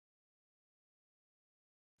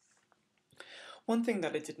One thing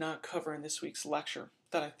that I did not cover in this week's lecture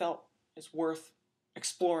that I felt is worth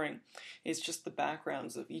exploring is just the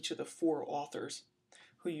backgrounds of each of the four authors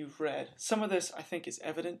who you've read. Some of this I think is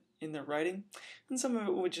evident in their writing, and some of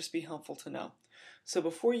it would just be helpful to know. So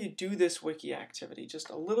before you do this wiki activity, just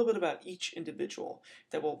a little bit about each individual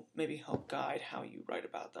that will maybe help guide how you write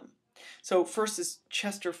about them. So first is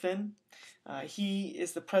Chester Finn. He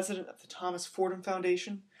is the president of the Thomas Fordham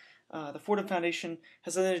Foundation. The Fordham Foundation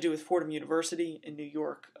has nothing to do with Fordham University in New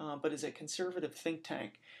York, but is a conservative think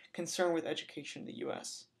tank concerned with education in the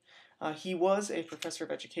U.S. He was a professor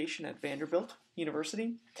of education at Vanderbilt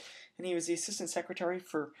University, and he was the assistant secretary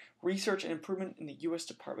for research and improvement in the U.S.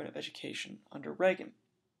 Department of Education under Reagan.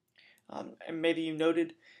 And maybe you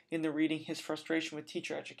noted in the reading his frustration with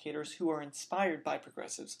teacher educators who are inspired by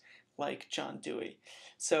progressives like John Dewey.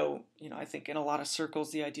 So, I think in a lot of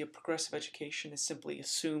circles the idea of progressive education is simply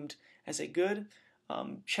assumed as a good.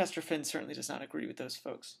 Chester Finn certainly does not agree with those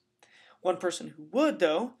folks. One person who would,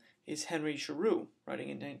 though, is Henry Giroux, writing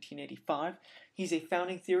in 1985. He's a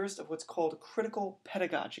founding theorist of what's called critical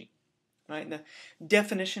pedagogy. Right? And the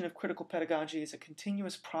definition of critical pedagogy is a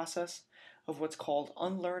continuous process of what's called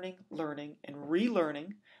unlearning, learning, and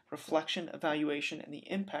relearning, reflection, evaluation, and the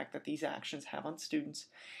impact that these actions have on students,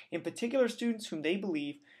 in particular students whom they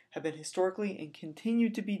believe have been historically and continue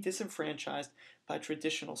to be disenfranchised by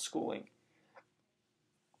traditional schooling.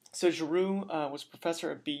 So Giroux was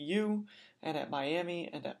professor at BU and at Miami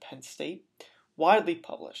and at Penn State, widely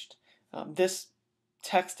published. This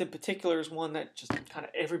text in particular is one that just kind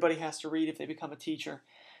of everybody has to read if they become a teacher.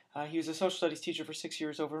 He was a social studies teacher for 6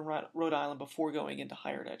 years over in Rhode Island before going into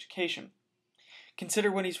higher education.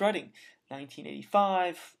 Consider when he's writing.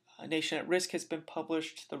 1985, A Nation at Risk has been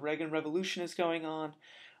published, the Reagan Revolution is going on,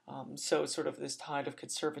 so it's sort of this tide of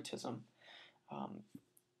conservatism.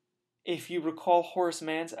 If you recall Horace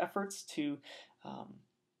Mann's efforts to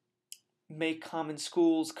make common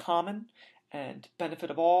schools common and benefit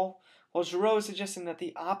of all, well, Giroux is suggesting that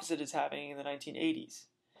the opposite is happening in the 1980s.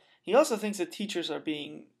 He also thinks that teachers are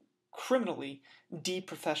being criminally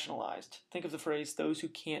deprofessionalized. Think of the phrase, those who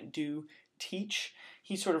can't do, teach.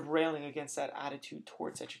 He's sort of railing against that attitude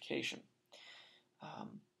towards education.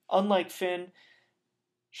 Unlike Finn,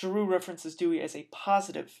 Giroux references Dewey as a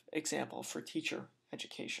positive example for teacher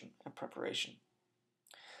education and preparation.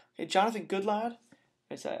 Okay, Jonathan Goodlad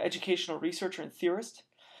is an educational researcher and theorist.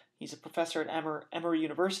 He's a professor at Emory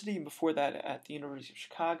University, and before that at the University of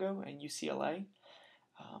Chicago and UCLA.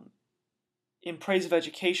 In Praise of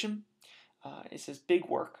Education is his big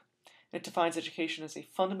work. It defines education as a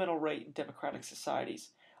fundamental right in democratic societies,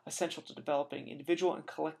 essential to developing individual and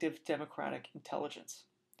collective democratic intelligence.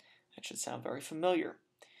 That should sound very familiar.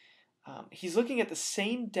 He's looking at the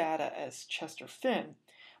same data as Chester Finn,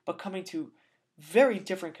 but coming to very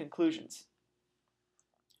different conclusions.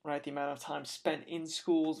 Right, the amount of time spent in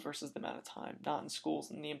schools versus the amount of time not in schools,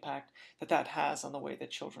 and the impact that that has on the way that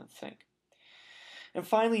children think. And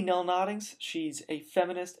finally, Nell Noddings. She's a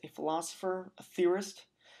feminist, a philosopher, a theorist.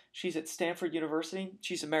 She's at Stanford University.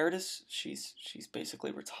 She's emeritus. She's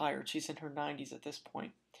basically retired. She's in her 90s at this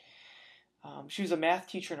point. She was a math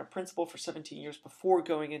teacher and a principal for 17 years before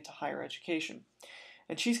going into higher education.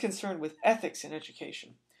 And she's concerned with ethics in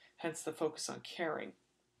education, hence the focus on caring.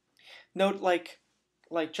 Note, like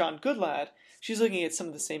John Goodlad, she's looking at some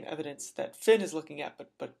of the same evidence that Finn is looking at,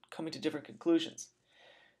 but coming to different conclusions.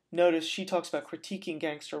 Notice she talks about critiquing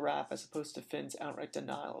gangster rap as opposed to Finn's outright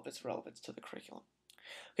denial of its relevance to the curriculum.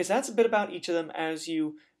 Okay, so that's a bit about each of them as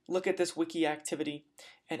you look at this wiki activity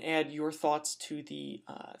and add your thoughts to the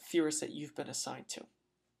theorists that you've been assigned to.